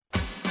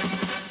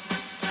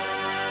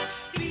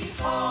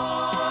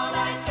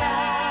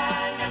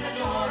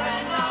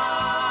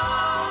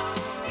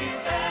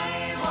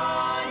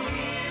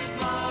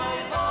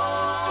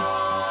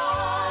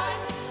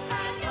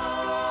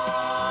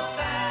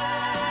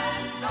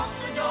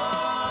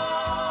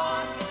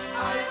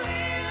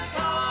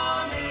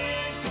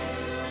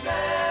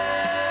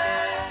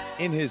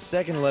In his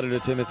second letter to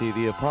Timothy,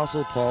 the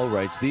Apostle Paul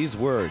writes these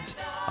words,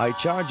 I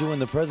charge you in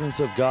the presence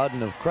of God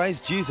and of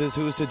Christ Jesus,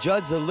 who is to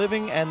judge the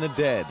living and the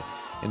dead,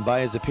 and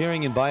by his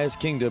appearing and by his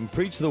kingdom,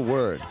 preach the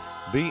word.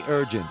 Be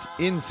urgent,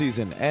 in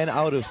season and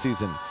out of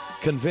season.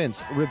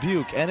 Convince,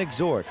 rebuke, and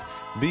exhort.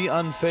 Be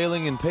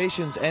unfailing in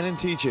patience and in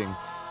teaching.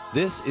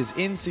 This is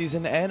In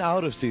Season and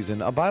Out of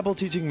Season, a Bible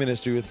teaching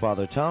ministry with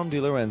Father Tom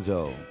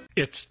DiLorenzo.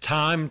 It's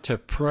time to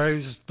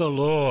praise the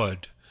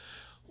Lord.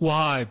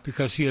 Why?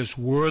 Because he is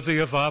worthy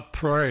of our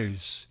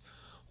praise.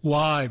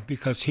 Why?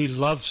 Because he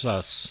loves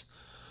us.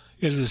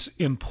 It is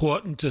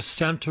important to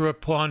center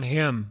upon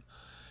him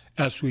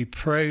as we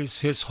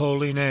praise his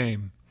holy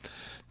name.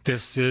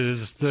 This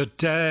is the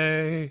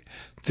day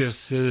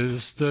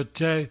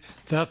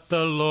that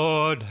the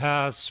Lord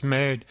has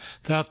made,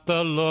 that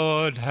the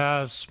Lord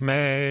has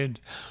made.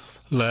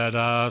 Let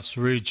us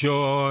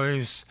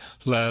rejoice,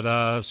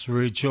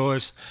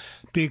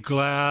 be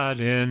glad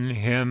in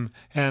him,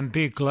 and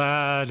be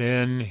glad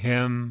in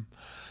him.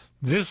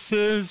 This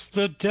is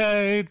the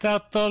day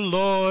that the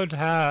Lord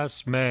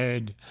has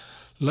made.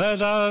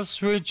 Let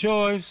us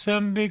rejoice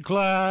and be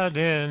glad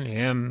in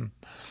him.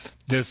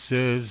 This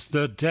is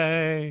the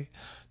day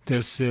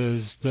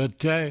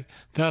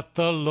that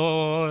the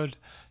Lord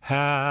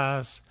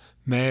has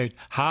made.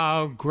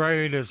 How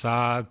great is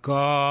our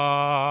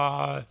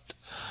God!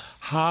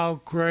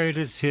 How great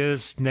is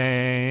his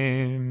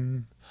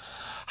name!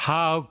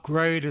 How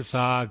great is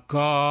our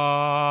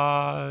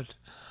God!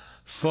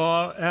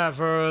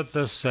 Forever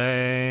the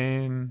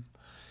same.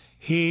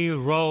 He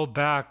rolled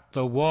back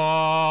the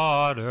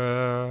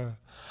water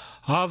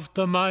of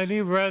the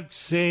mighty Red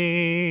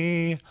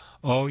Sea.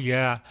 Oh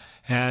yeah,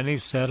 and he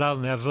said, I'll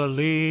never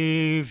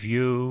leave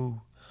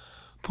you.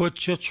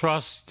 Put your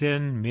trust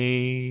in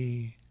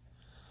me.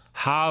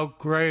 How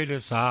great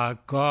is our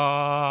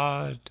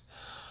God!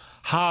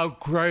 How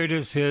great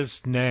is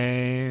his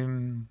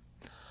name!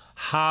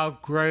 How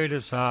great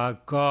is our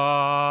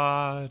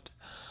God!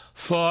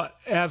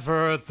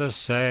 Forever the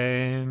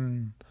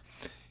same.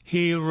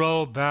 He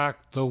rolled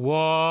back the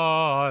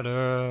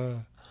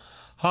water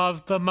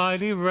of the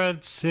mighty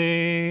Red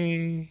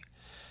Sea.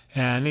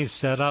 And he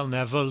said, I'll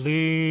never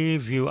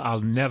leave you. I'll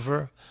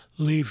never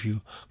leave you.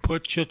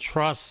 Put your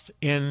trust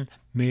in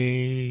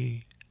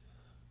me.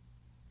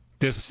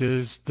 This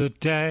is the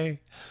day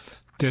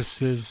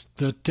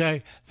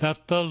that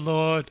the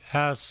Lord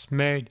has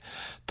made.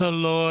 The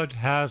Lord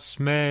has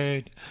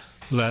made.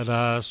 Let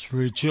us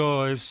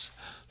rejoice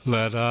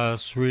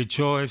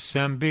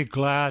and be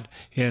glad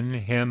in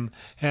him,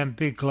 and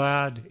be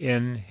glad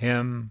in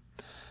him.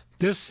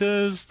 This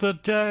is the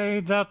day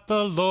that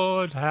the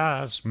Lord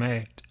has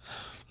made.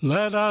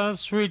 Let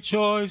us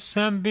rejoice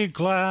and be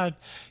glad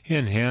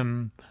in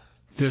him.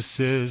 This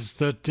is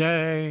the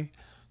day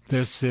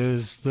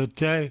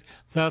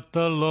that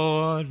the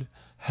Lord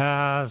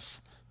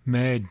has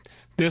made.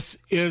 This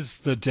is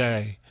the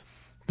day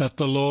that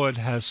the Lord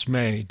has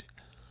made.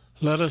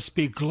 Let us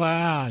be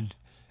glad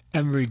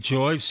and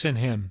rejoice in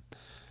him.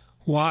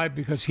 Why?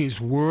 Because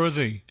he's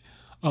worthy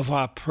of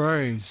our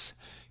praise.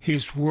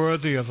 He's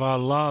worthy of our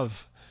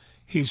love.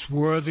 He's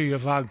worthy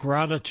of our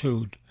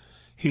gratitude.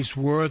 He's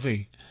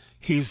worthy.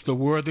 He's the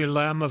worthy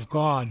Lamb of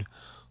God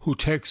who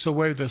takes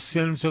away the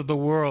sins of the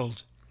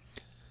world.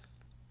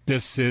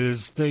 This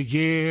is the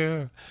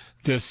year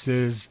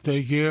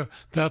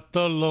that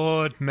the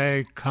Lord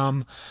may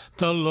come.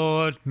 The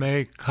Lord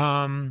may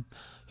come.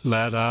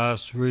 Let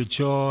us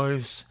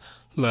rejoice.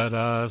 Be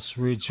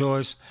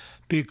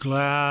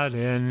glad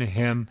in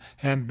him,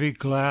 and be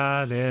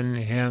glad in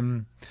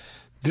him.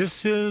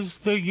 This is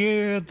the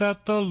year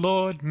that the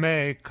Lord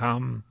may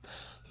come.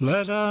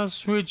 Let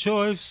us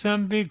rejoice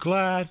and be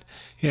glad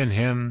in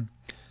him.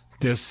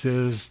 This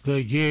is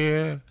the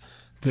year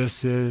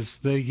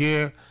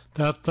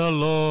that the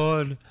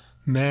Lord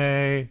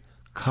may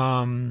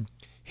come.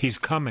 He's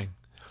coming,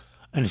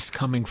 and he's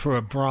coming for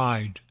a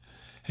bride,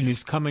 and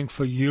he's coming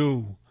for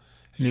you,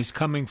 and he's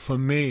coming for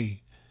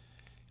me,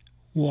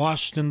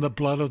 washed in the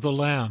blood of the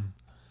Lamb.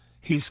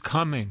 He's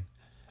coming,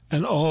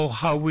 and oh,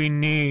 how we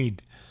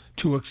need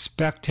to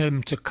expect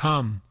him to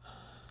come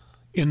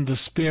in the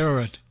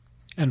Spirit.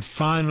 And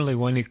finally,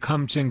 when he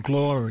comes in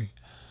glory,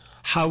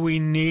 how we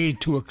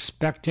need to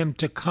expect him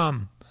to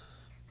come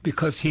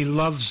because he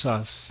loves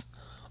us.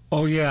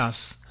 Oh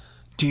yes,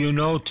 do you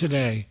know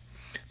today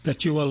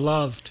that you are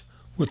loved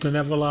with an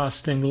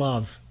everlasting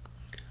love?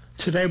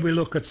 Today we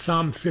look at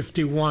Psalm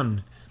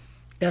 51.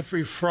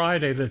 Every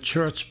Friday the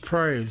church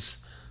prays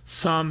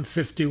Psalm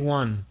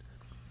 51.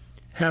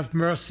 Have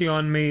mercy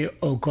on me,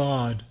 O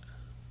God,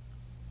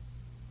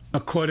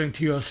 according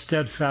to your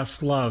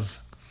steadfast love.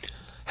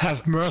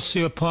 Have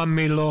mercy upon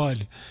me,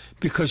 Lord,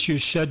 because you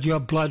shed your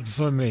blood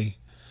for me.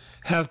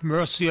 Have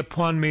mercy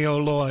upon me, O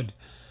Lord,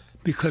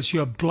 because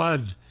your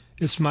blood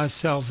is my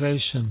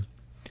salvation.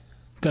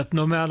 That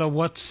no matter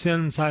what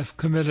sins I've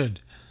committed,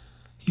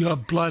 your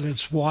blood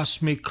has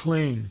washed me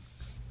clean.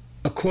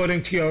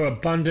 According to your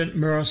abundant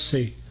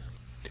mercy,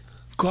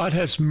 God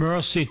has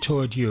mercy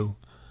toward you,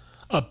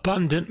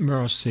 abundant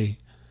mercy.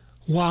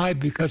 Why?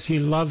 Because he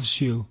loves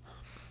you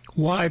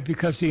Why?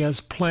 Because he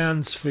has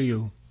plans for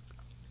you.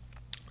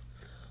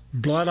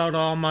 Blot out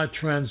all my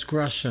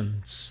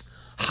transgressions.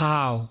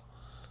 How?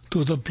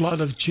 Through the blood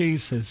of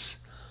Jesus.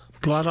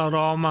 Blot out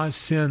all my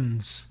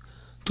sins.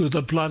 Through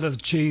the blood of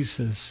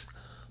Jesus.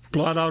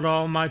 Blot out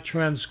all my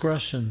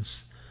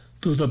transgressions.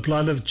 Through the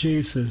blood of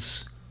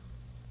Jesus.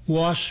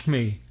 Wash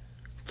me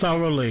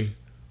thoroughly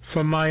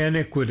from my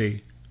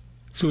iniquity.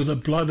 Through the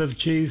blood of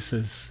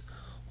Jesus.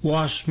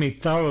 Wash me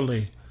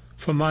thoroughly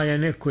from my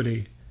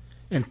iniquity.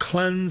 And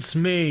cleanse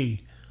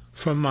me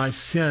from my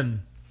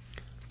sin.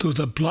 Through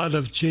the blood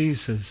of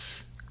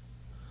Jesus.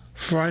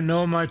 For I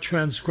know my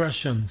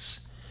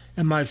transgressions,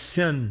 and my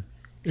sin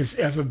is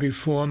ever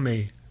before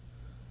me.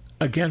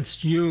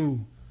 Against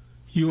you,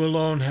 you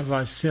alone have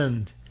I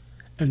sinned,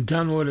 and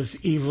done what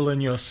is evil in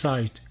your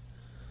sight,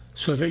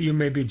 so that you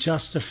may be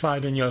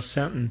justified in your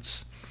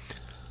sentence.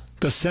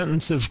 The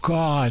sentence of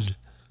God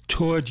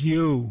toward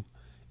you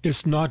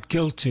is not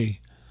guilty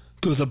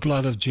through the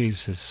blood of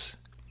Jesus.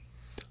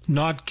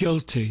 Not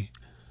guilty.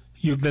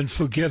 You've been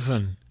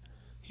forgiven.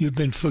 You've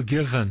been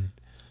forgiven.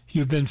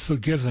 You've been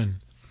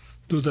forgiven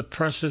through the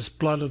precious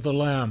blood of the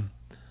Lamb.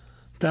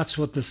 That's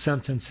what the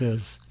sentence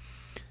is.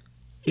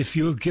 If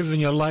you have given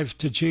your life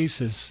to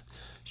Jesus,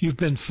 you've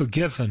been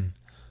forgiven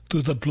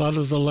through the blood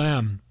of the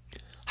Lamb.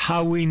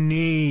 How we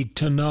need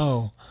to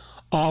know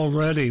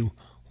already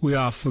we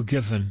are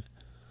forgiven.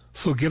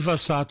 Forgive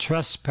us our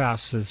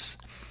trespasses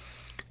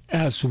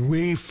as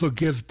we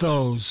forgive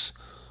those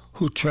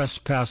who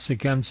trespass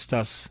against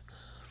us.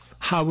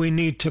 How we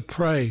need to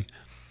pray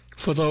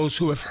for those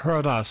who have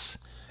hurt us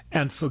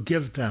and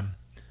forgive them.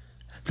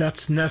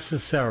 That's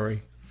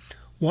necessary.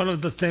 One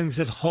of the things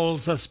that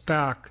holds us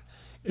back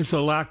is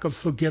a lack of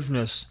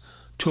forgiveness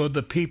toward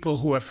the people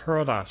who have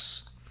hurt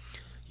us.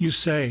 You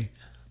say,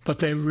 but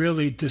they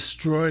really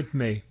destroyed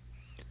me.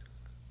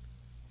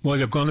 Well,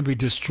 you're going to be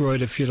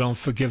destroyed if you don't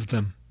forgive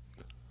them.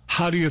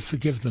 How do you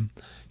forgive them?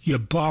 You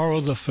borrow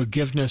the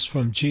forgiveness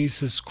from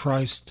Jesus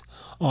Christ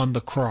on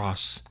the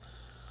cross.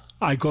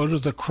 I go to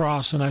the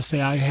cross and I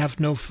say, I have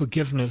no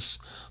forgiveness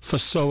for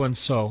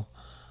so-and-so.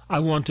 I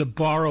want to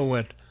borrow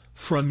it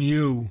from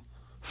you,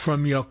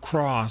 from your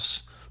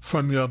cross,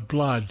 from your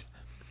blood.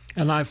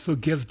 And I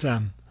forgive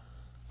them.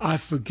 I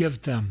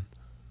forgive them.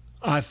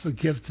 I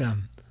forgive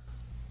them.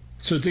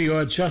 So that you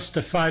are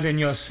justified in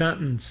your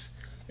sentence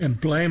and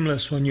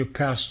blameless when you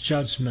pass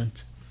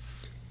judgment.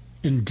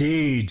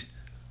 Indeed,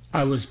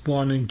 I was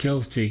born in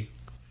guilty.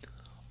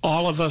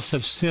 All of us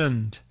have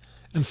sinned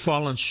and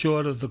fallen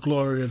short of the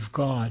glory of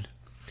God.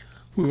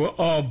 We were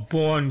all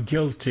born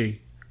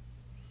guilty.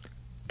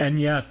 And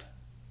yet,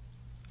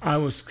 I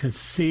was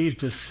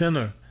conceived a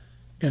sinner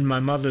in my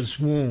mother's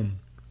womb.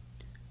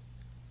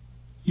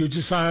 You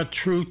desire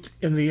truth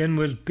in the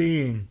inward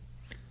being.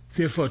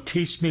 Therefore,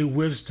 teach me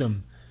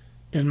wisdom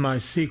in my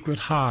secret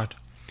heart.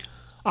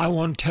 I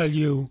want to tell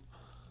you,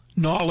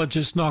 knowledge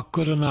is not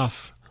good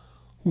enough.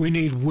 We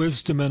need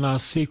wisdom in our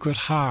secret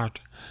heart,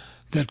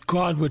 that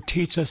God would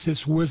teach us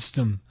His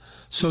wisdom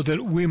so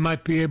that we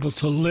might be able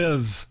to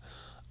live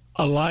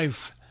a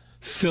life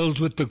filled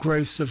with the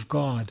grace of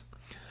God.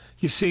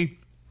 You see,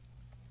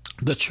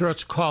 the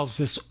church calls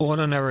this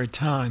ordinary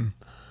time.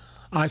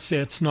 I say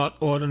it's not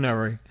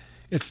ordinary.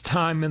 It's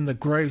time in the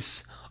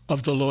grace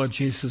of the Lord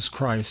Jesus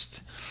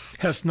Christ.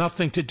 It has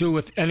nothing to do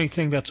with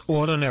anything that's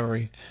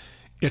ordinary.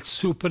 It's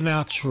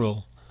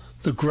supernatural,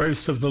 the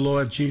grace of the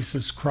Lord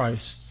Jesus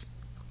Christ.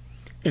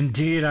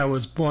 Indeed, I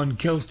was born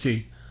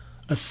guilty.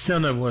 A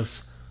sinner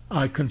was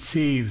I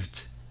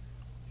conceived.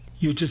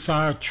 You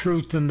desire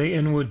truth in the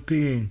inward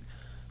being.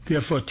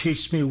 Therefore,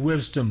 teach me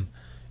wisdom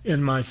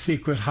in my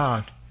secret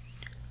heart.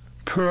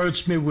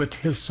 Purge me with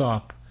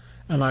hyssop,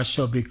 and I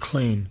shall be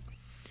clean.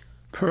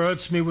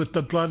 Purge me with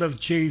the blood of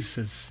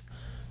Jesus,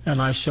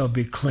 and I shall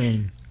be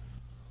clean.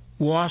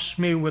 Wash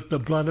me with the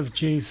blood of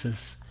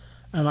Jesus,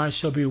 and I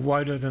shall be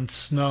whiter than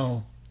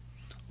snow.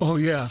 Oh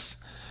yes,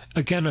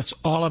 again, it's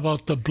all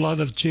about the blood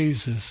of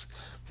Jesus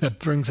that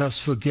brings us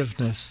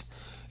forgiveness.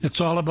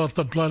 It's all about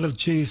the blood of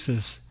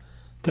Jesus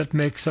that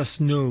makes us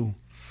new.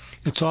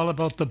 It's all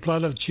about the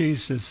blood of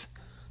Jesus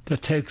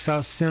that takes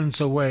our sins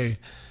away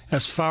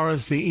as far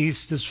as the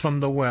east is from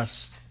the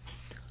west.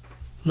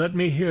 Let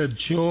me hear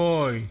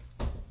joy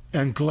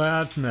and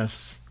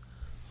gladness.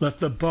 Let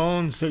the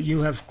bones that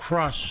you have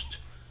crushed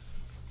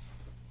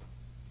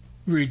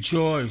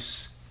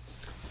rejoice.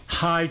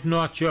 Hide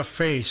not your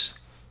face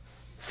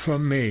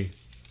from me.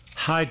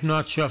 Hide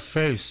not your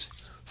face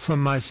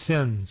from my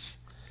sins,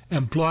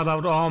 and blot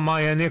out all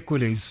my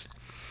iniquities.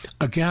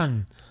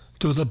 Again,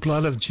 through the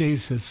blood of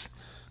Jesus,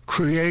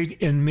 create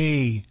in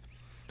me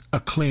a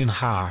clean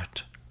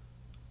heart.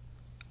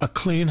 A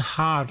clean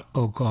heart,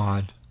 O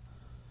God.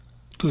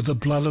 Through the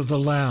blood of the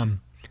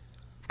Lamb,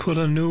 put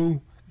a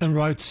new and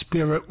right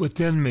spirit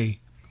within me.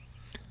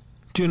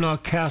 Do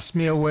not cast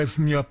me away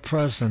from your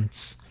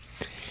presence.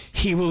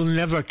 He will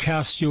never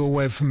cast you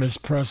away from His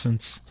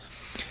presence.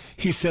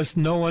 He says,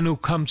 no one who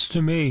comes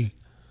to me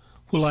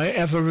will I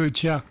ever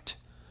reject,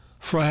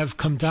 for I have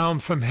come down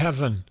from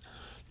heaven,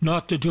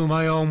 not to do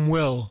my own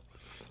will,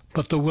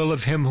 but the will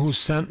of him who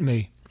sent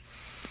me.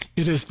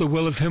 It is the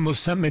will of him who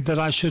sent me that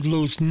I should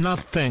lose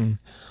nothing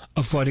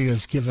of what he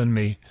has given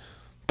me,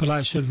 but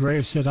I should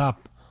raise it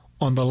up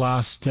on the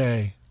last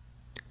day.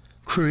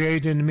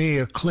 Create in me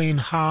a clean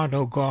heart,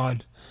 O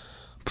God.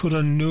 Put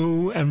a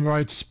new and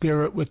right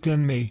spirit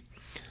within me.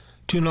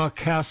 Do not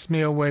cast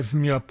me away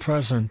from your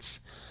presence,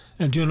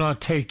 and do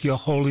not take your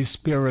Holy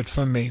Spirit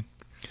from me.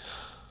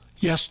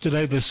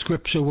 Yesterday the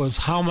scripture was,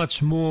 how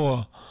much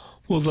more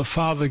will the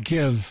Father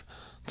give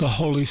the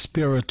Holy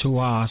Spirit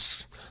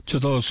to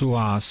those who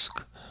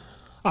ask?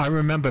 I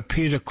remember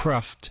Peter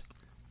Kreeft,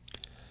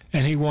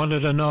 and he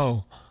wanted to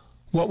know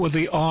what were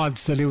the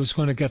odds that he was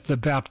going to get the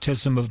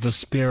baptism of the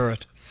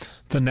Spirit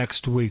the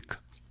next week.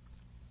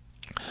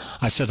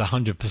 I said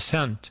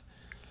 100%.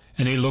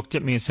 And he looked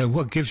at me and said,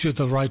 what gives you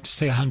the right to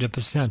say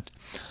 100%?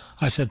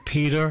 I said,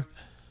 Peter,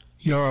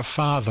 you're a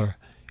father.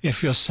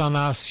 If your son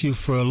asks you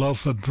for a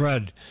loaf of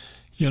bread,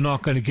 you're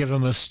not going to give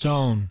him a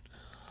stone.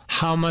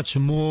 How much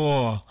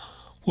more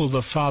will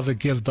the Father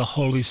give the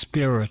Holy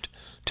Spirit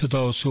to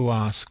those who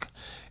ask?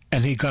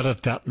 And he got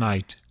it that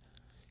night.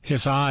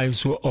 His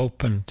eyes were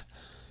opened.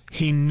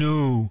 He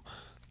knew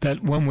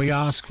that when we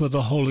ask for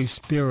the Holy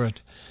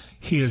Spirit,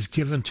 he is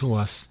given to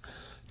us.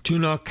 Do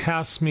not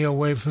cast me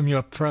away from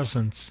your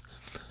presence.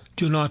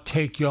 Do not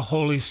take your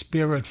Holy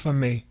Spirit from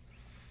me.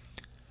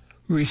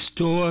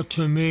 Restore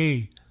to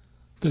me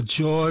the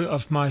joy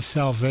of my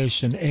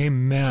salvation.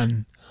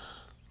 Amen.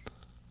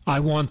 I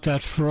want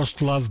that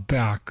first love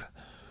back.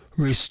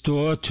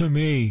 Restore to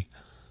me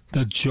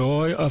the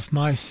joy of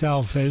my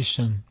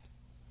salvation,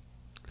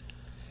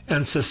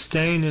 and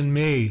sustain in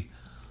me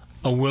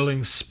a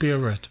willing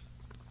spirit.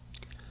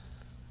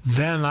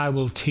 Then I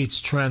will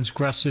teach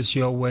transgressors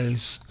your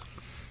ways.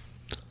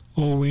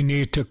 Oh, we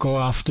need to go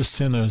after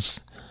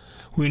sinners.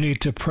 We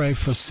need to pray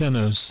for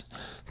sinners,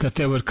 that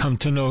they would come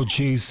to know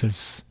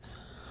Jesus.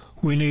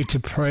 We need to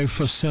pray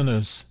for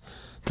sinners,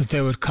 that they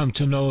would come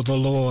to know the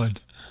Lord.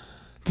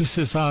 This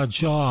is our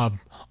job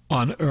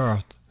on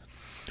earth.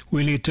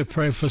 We need to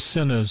pray for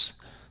sinners,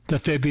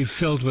 that they be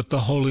filled with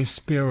the Holy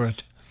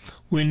Spirit.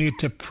 We need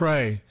to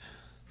pray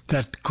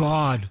that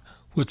God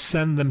would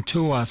send them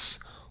to us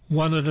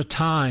one at a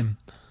time,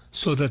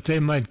 so that they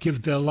might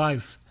give their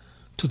life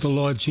to the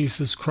Lord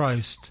Jesus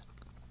Christ.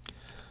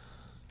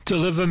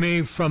 Deliver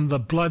me from the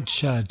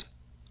bloodshed,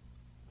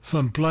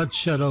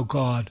 O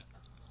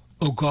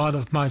God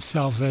of my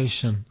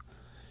salvation.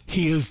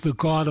 He is the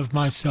God of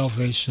my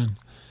salvation.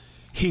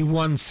 He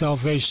won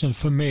salvation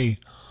for me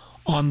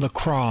on the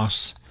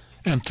cross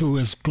and through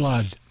his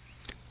blood.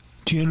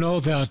 Do you know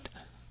that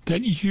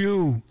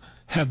you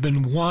have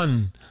been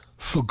won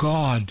for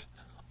God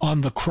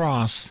on the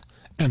cross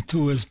and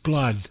through his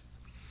blood?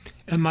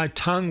 And my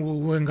tongue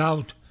will ring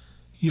out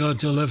your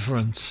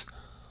deliverance.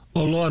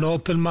 O Lord,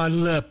 open my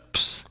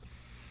lips,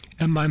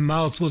 and my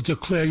mouth will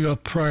declare your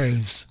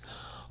praise.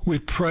 We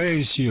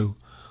praise you.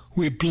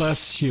 We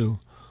bless you.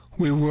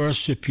 We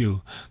worship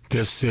you.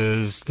 This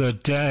is the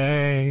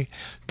day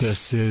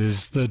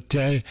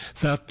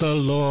that the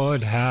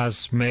Lord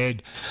has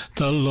made.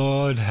 The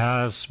Lord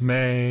has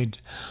made.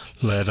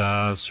 Let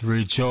us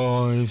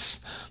rejoice.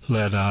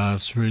 Let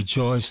us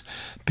rejoice.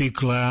 Be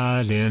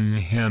glad in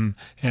him,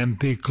 and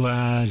be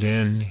glad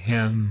in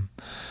him.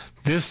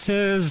 This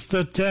is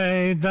the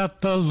day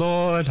that the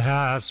Lord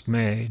has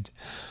made.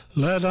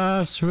 Let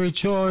us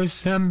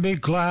rejoice and be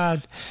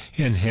glad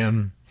in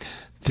him.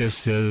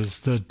 This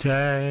is the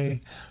day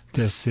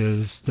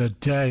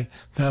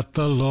that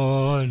the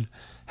Lord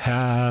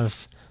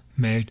has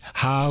made.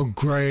 How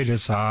great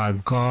is our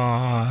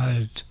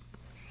God!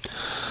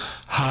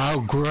 How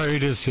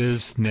great is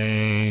his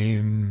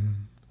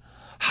name!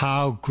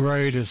 How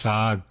great is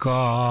our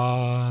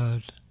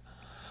God!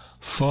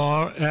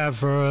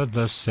 Forever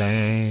the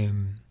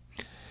same.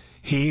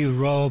 He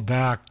rolled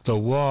back the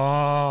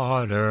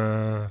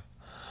water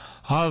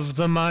of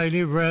the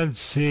mighty Red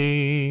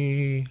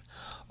Sea.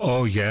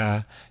 Oh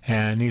yeah,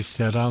 and he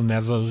said, I'll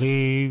never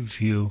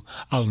leave you.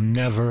 I'll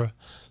never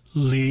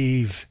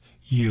leave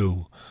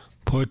you.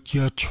 Put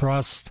your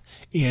trust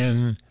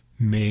in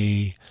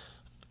me.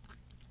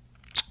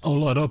 Oh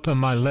Lord, open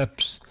my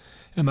lips,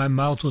 and my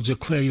mouth will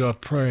declare your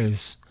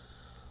praise.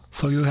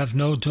 For you have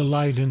no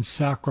delight in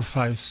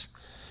sacrifice.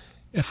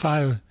 If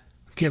I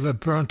give a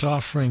burnt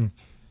offering,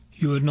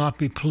 you would not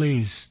be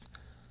pleased.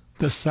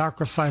 The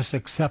sacrifice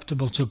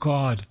acceptable to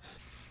God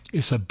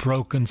is a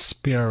broken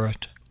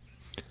spirit.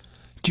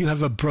 Do you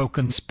have a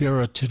broken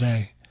spirit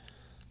today?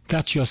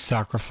 That's your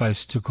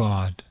sacrifice to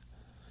God.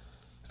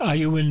 Are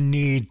you in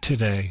need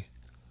today?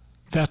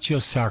 That's your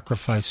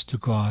sacrifice to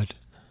God.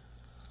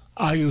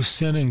 Are you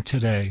sinning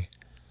today?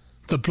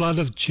 The blood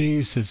of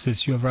Jesus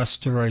is your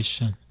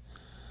restoration.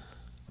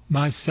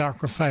 My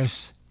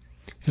sacrifice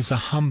is a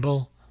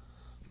humble,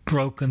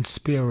 broken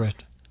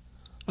spirit,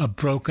 a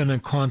broken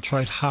and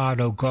contrite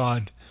heart, O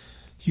God,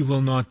 you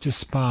will not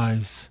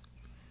despise.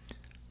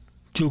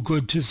 Do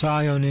good to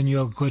Zion in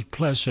your good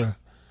pleasure.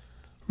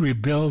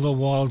 Rebuild the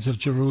walls of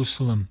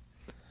Jerusalem.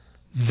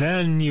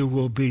 Then you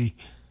will be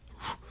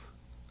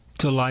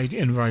delight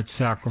in right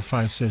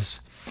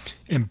sacrifices,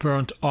 in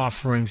burnt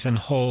offerings and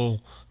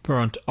whole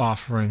burnt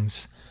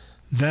offerings.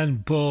 Then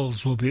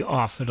bulls will be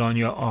offered on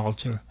your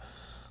altar.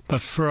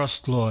 But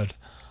first, Lord,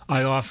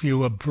 I offer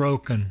you a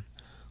broken,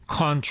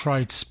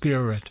 contrite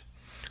spirit,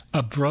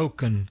 a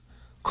broken,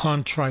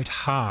 contrite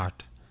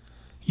heart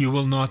you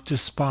will not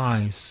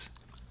despise.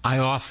 I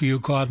offer you,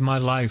 God, my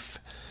life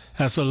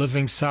as a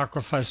living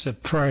sacrifice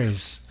of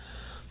praise.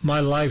 My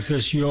life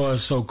is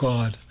yours, O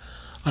God.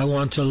 I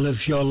want to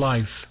live your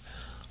life.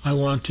 I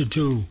want to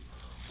do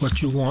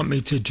what you want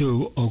me to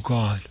do, O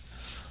God.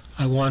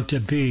 I want to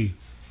be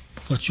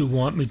what you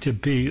want me to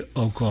be,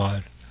 O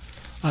God.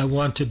 I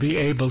want to be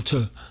able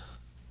to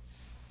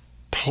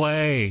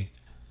play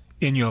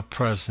in your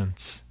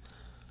presence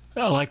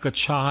like a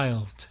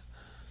child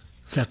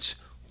that's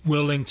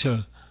willing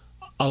to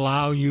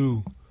allow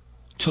you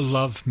to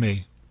love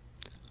me.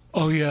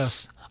 Oh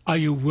yes, are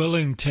you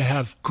willing to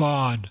have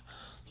God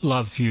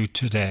love you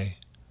today?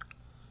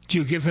 Do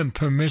you give him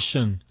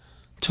permission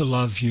to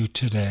love you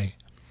today?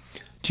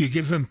 Do you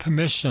give him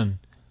permission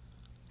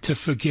to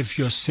forgive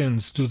your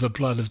sins through the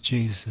blood of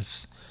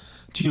Jesus?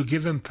 Do you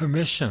give him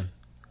permission?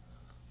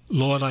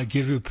 Lord, I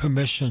give you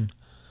permission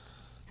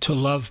to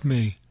love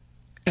me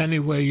any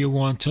way you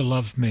want to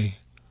love me.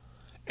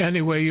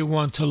 Any way you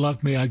want to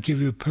love me, I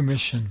give you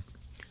permission.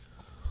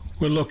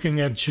 We're looking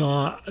at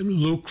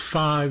Luke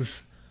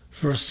 5,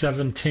 verse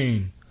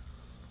 17.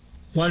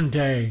 One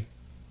day,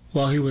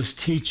 while he was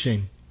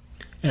teaching,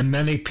 and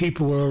many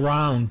people were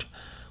around.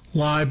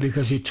 Why?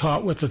 Because he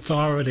taught with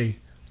authority.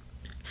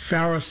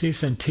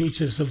 Pharisees and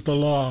teachers of the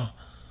law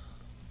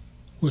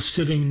were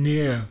sitting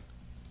near.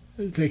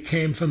 They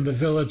came from the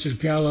village of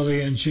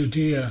Galilee and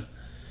Judea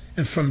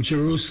and from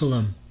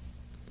Jerusalem.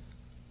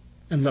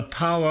 And the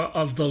power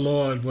of the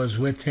Lord was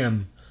with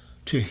him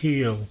to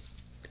heal.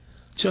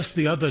 Just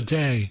the other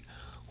day,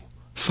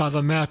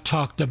 Father Matt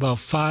talked about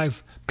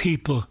 5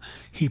 people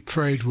he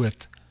prayed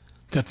with,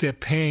 that their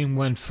pain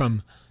went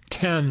from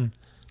 10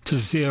 to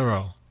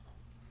 0.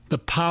 The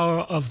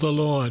power of the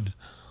Lord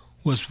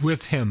was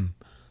with him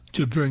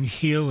to bring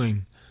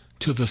healing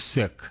to the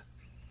sick.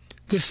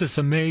 This is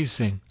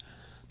amazing.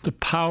 The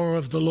power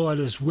of the Lord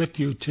is with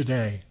you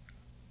today.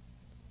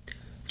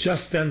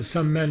 Just then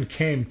some men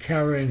came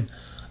carrying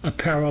a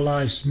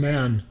paralyzed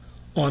man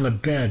on a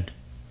bed.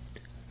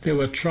 They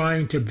were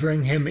trying to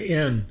bring him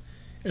in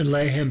and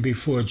lay him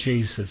before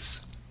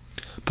Jesus.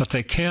 But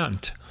they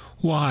can't.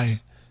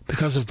 Why?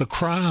 Because of the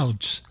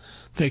crowds.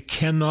 They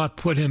cannot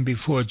put him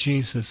before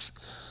Jesus.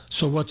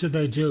 So what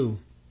do?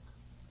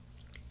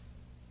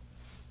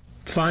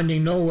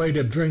 Finding no way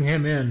to bring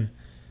him in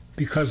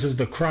because of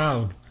the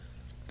crowd,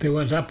 they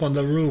went up on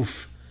the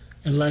roof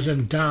and let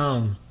him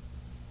down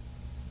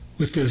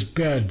with his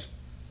bed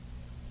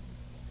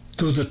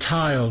through the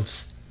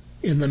tiles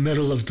in the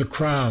middle of the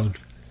crowd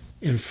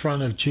in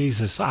front of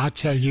Jesus. I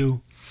tell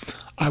you,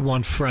 I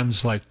want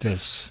friends like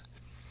this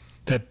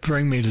that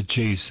bring me to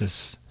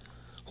Jesus.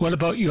 What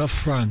about your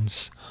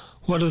friends?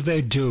 What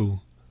do?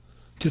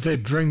 Do they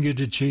bring you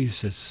to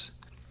Jesus?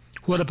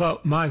 What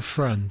about my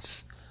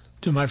friends?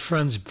 Do my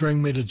friends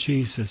bring me to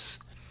Jesus?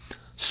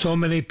 So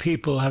many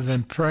people have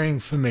been praying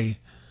for me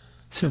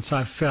since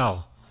I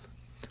fell.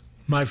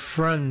 My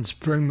friends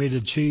bring me to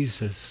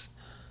Jesus.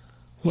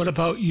 What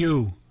about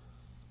you?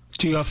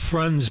 Do your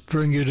friends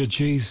bring you to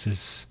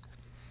Jesus?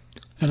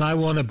 And I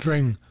want to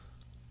bring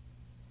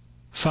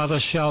Father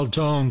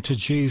Sheldon to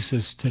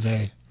Jesus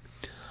today.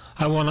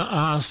 I want to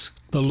ask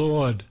the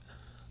Lord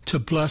to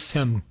bless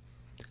him.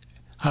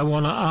 I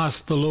want to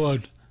ask the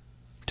Lord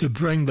to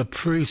bring the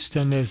priest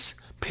and his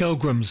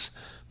pilgrims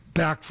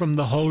back from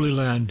the Holy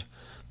Land,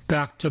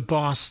 back to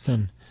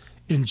Boston,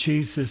 in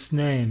Jesus'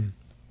 name.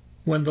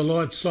 When the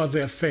Lord saw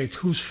their faith,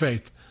 whose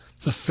faith?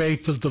 The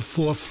faith of the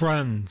 4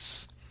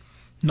 friends.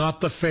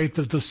 Not the faith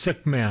of the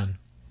sick man,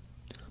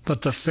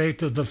 but the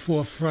faith of the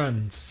 4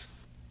 friends.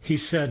 He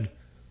said,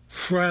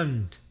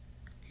 "Friend,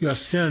 your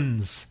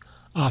sins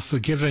are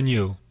forgiven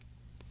you."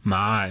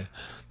 My,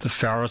 the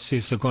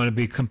Pharisees are going to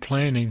be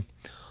complaining.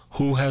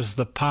 Who has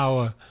the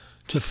power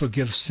to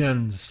forgive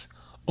sins?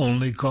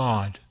 Only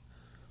God.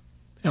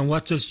 And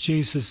what does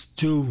Jesus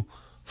do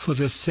for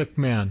this sick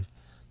man?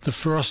 The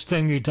first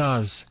thing he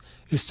does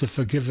is to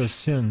forgive his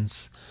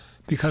sins,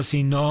 because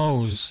he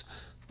knows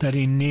that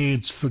he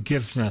needs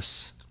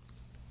forgiveness.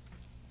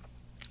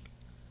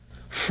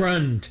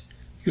 Friend,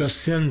 your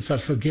sins are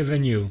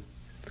forgiven you.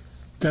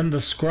 Then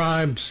the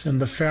scribes and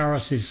the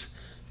Pharisees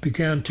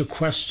began to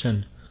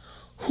question,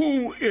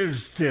 who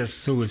is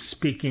this who is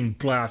speaking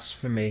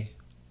blasphemy?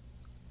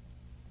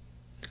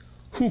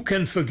 Who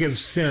can forgive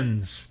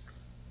sins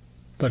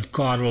but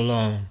God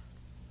alone?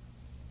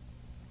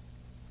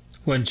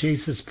 When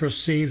Jesus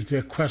perceived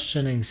their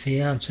questionings, he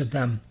answered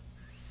them,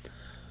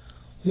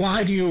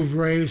 "Why do you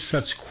raise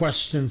such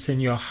questions in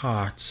your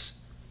hearts?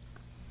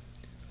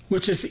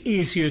 Which is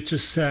easier to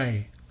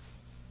say,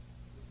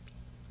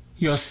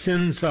 'Your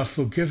sins are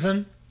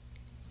forgiven,'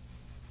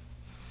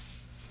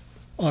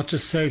 or to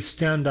say,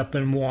 'Stand up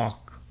and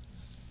walk'?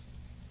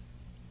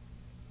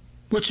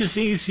 Which is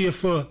easier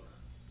for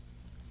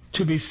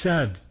to be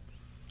said,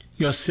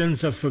 your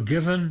sins are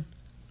forgiven,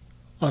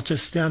 or to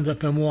stand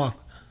up and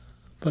walk,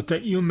 but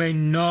that you may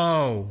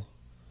know,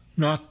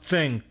 not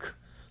think,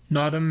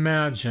 not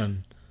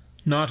imagine,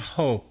 not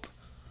hope,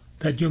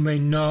 that you may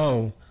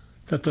know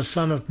that the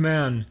Son of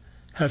Man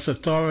has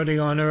authority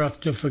on earth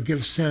to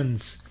forgive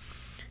sins.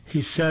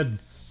 He said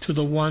to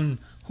the one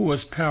who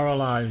was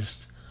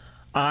paralyzed,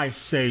 I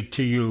say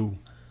to you,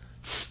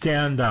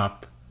 stand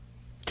up,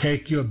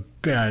 take your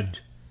bed,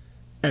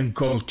 and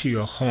go to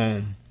your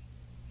home.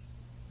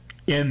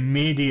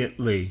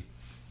 Immediately,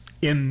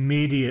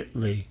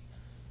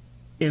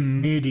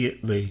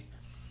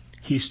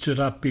 he stood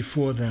up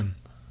before them,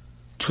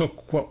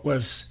 took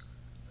what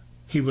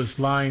he was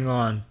lying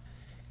on,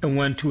 and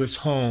went to his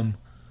home,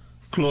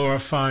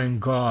 glorifying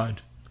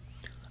God.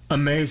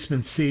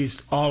 Amazement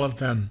seized all of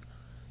them,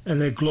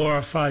 and they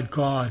glorified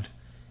God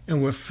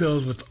and were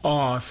filled with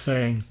awe,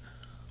 saying,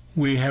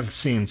 we have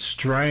seen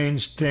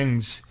strange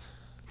things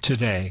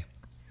today.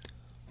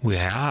 We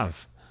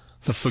have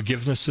the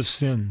forgiveness of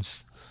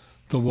sins,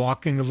 the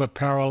walking of a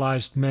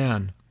paralyzed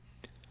man,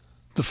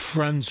 the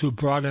friends who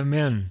brought him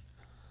in.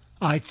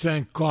 I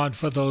thank God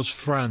for those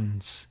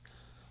friends.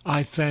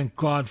 I thank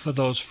God for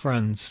those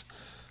friends.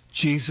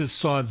 Jesus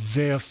saw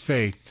their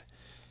faith,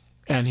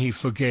 and he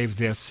forgave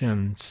their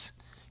sins,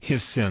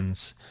 his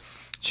sins.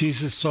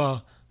 Jesus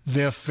saw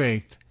their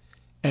faith,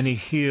 and he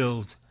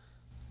healed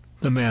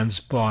the man's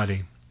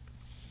body.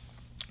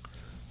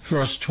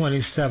 Verse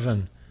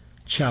 27,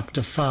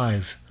 chapter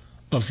 5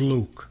 of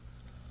Luke.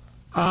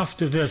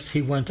 After this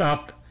he went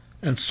up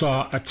and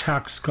saw a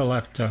tax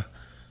collector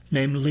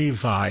named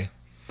Levi,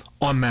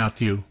 or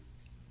Matthew,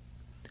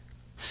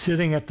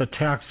 sitting at the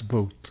tax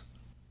booth.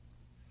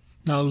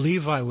 Now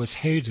Levi was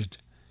hated.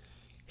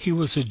 He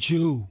was a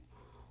Jew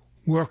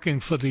working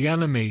for the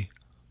enemy,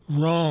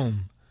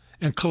 Rome,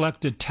 and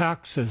collected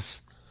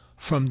taxes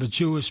from the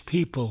Jewish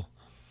people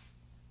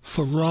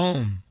for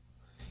Rome.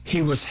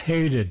 He was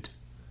hated.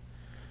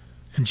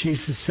 And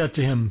Jesus said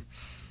to him,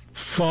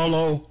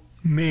 follow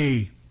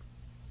me.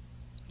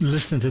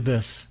 Listen to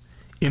this.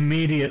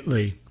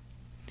 Immediately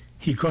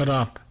he got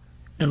up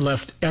and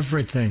left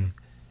everything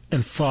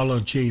and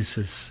followed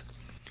Jesus.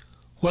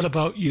 What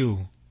about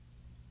you?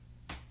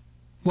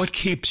 What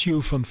keeps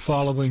you from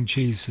following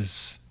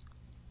Jesus?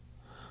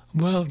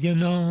 Well,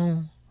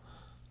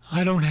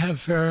 I don't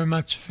have very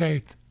much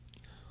faith.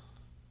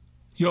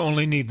 You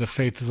only need the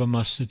faith of a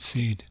mustard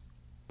seed.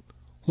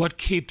 What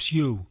keeps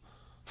you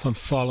from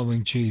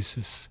following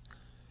Jesus?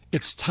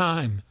 It's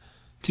time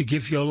to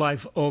give your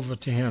life over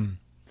to him.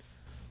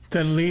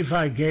 Then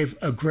Levi gave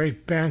a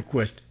great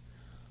banquet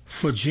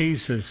for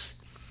Jesus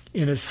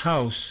in his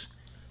house,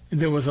 and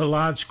there was a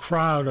large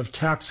crowd of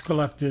tax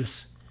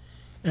collectors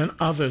and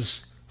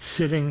others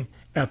sitting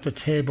at the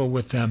table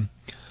with them.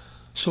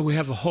 So we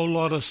have a whole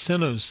lot of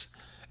sinners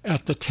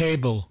at the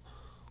table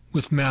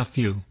with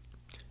Matthew,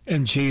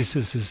 and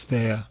Jesus is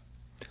there.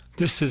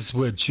 This is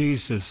where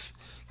Jesus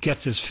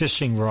gets his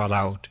fishing rod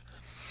out,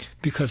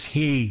 because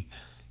he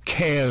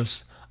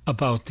cares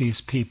about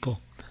these people.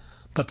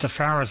 But the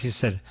Pharisees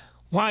said,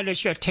 why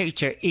does your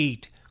teacher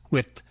eat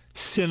with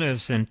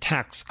sinners and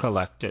tax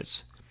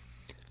collectors?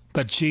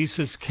 But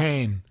Jesus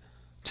came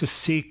to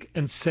seek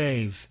and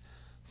save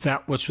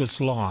that which was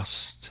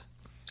lost.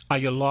 Are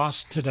you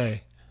lost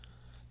today?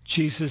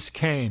 Jesus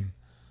came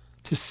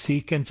to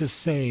seek and to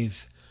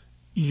save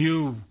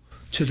you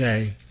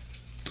today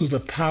through the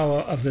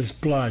power of his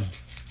blood.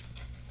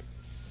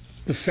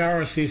 The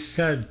Pharisees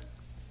and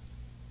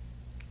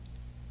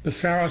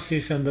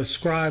the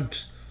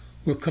scribes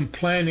were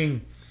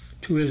complaining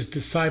to his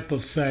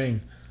disciples,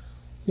 saying,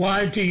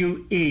 why do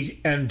you eat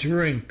and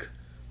drink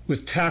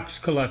with tax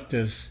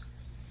collectors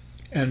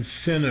and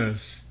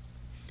sinners?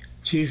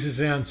 Jesus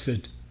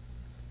answered,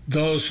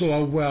 those who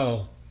are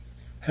well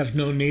have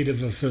no need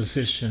of a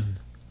physician,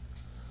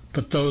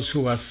 but those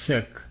who are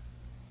sick.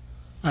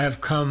 I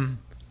have come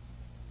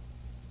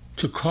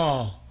to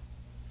call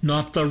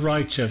not the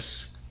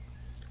righteous,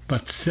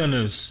 but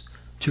sinners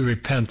to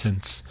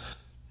repentance.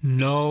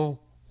 No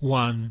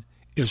one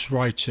is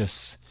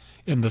righteous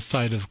in the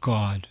sight of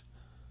God.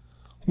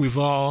 We've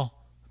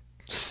all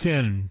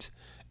sinned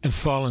and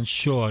fallen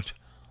short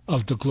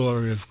of the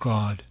glory of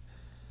God.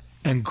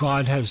 And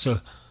God has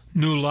a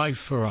new life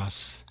for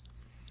us.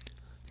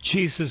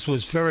 Jesus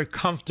was very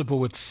comfortable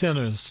with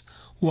sinners.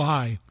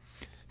 Why?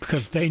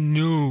 Because they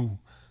knew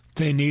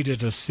they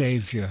needed a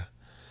Savior.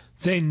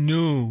 They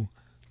knew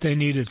they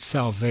needed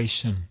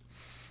salvation.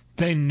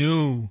 They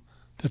knew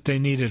that they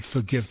needed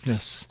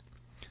forgiveness.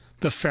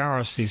 The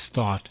Pharisees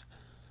thought,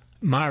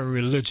 my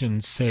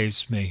religion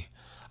saves me.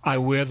 I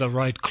wear the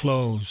right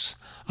clothes.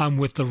 I'm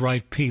with the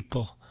right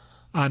people.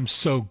 I'm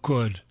so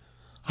good.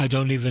 I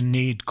don't even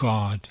need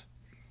God.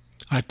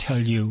 I tell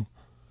you,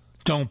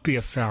 don't be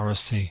a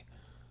Pharisee.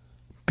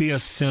 Be a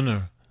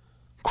sinner,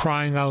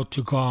 crying out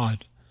to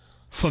God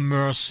for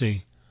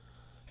mercy,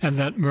 and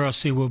that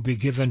mercy will be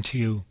given to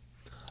you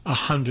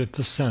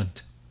 100%.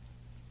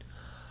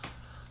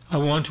 I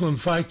want to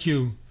invite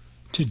you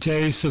to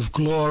Days of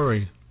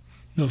Glory,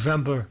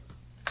 November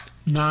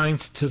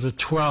 9th to the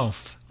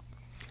 12th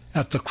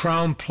at the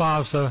Crown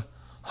Plaza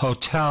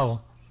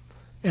Hotel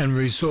and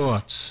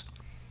Resorts.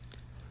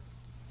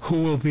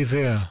 Who will be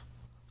there?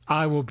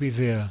 I will be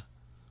there.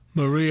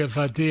 Maria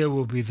Vadir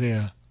will be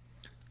there.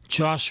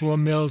 Joshua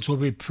Mills will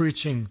be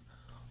preaching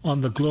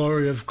on the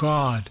glory of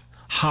God.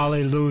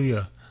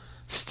 Hallelujah.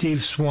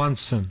 Steve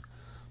Swanson,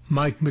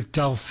 Mike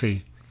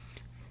McDuffie,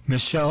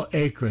 Michelle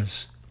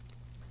Akers.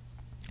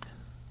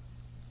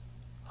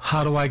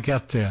 How do I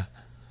get there?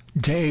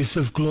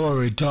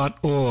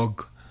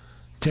 daysofglory.org.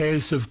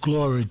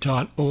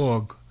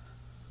 daysofglory.org.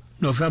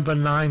 November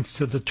 9th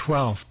to the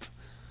 12th.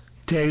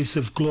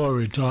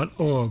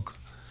 daysofglory.org.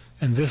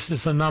 And this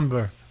is a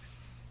number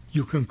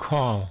you can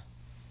call.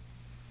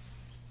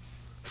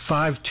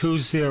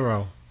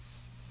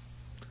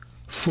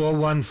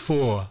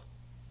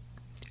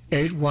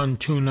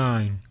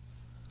 520-414-8129.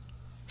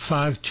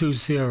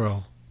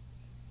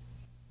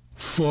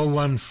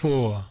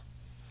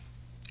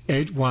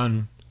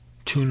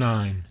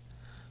 520-414-8129.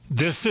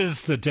 This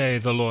is the day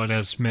the Lord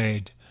has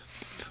made.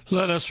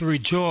 Let us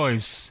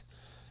rejoice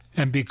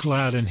and be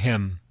glad in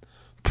him.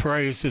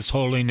 Praise his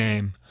holy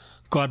name.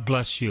 God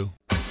bless you.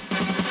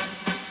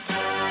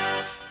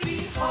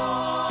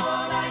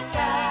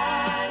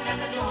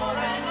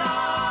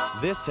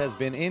 This has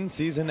been In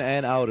Season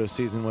and Out of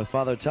Season with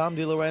Father Tom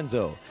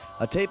DiLorenzo.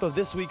 A tape of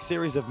this week's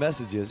series of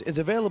messages is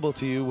available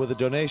to you with a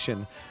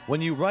donation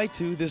when you write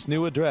to this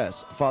new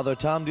address, Father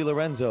Tom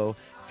DiLorenzo,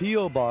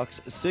 P.O.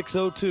 Box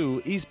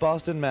 602, East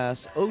Boston,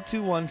 Mass.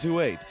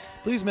 02128.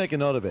 Please make a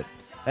note of it.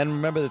 And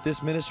remember that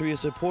this ministry is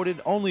supported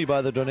only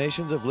by the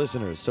donations of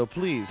listeners, so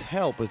please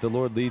help as the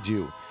Lord leads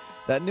you.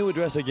 That new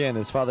address again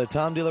is Father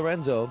Tom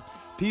DiLorenzo,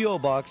 P.O.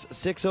 Box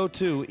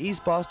 602,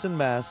 East Boston,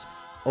 Mass.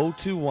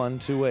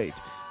 02128.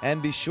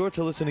 And be sure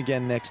to listen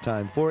again next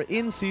time for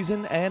In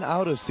Season and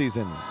Out of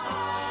Season.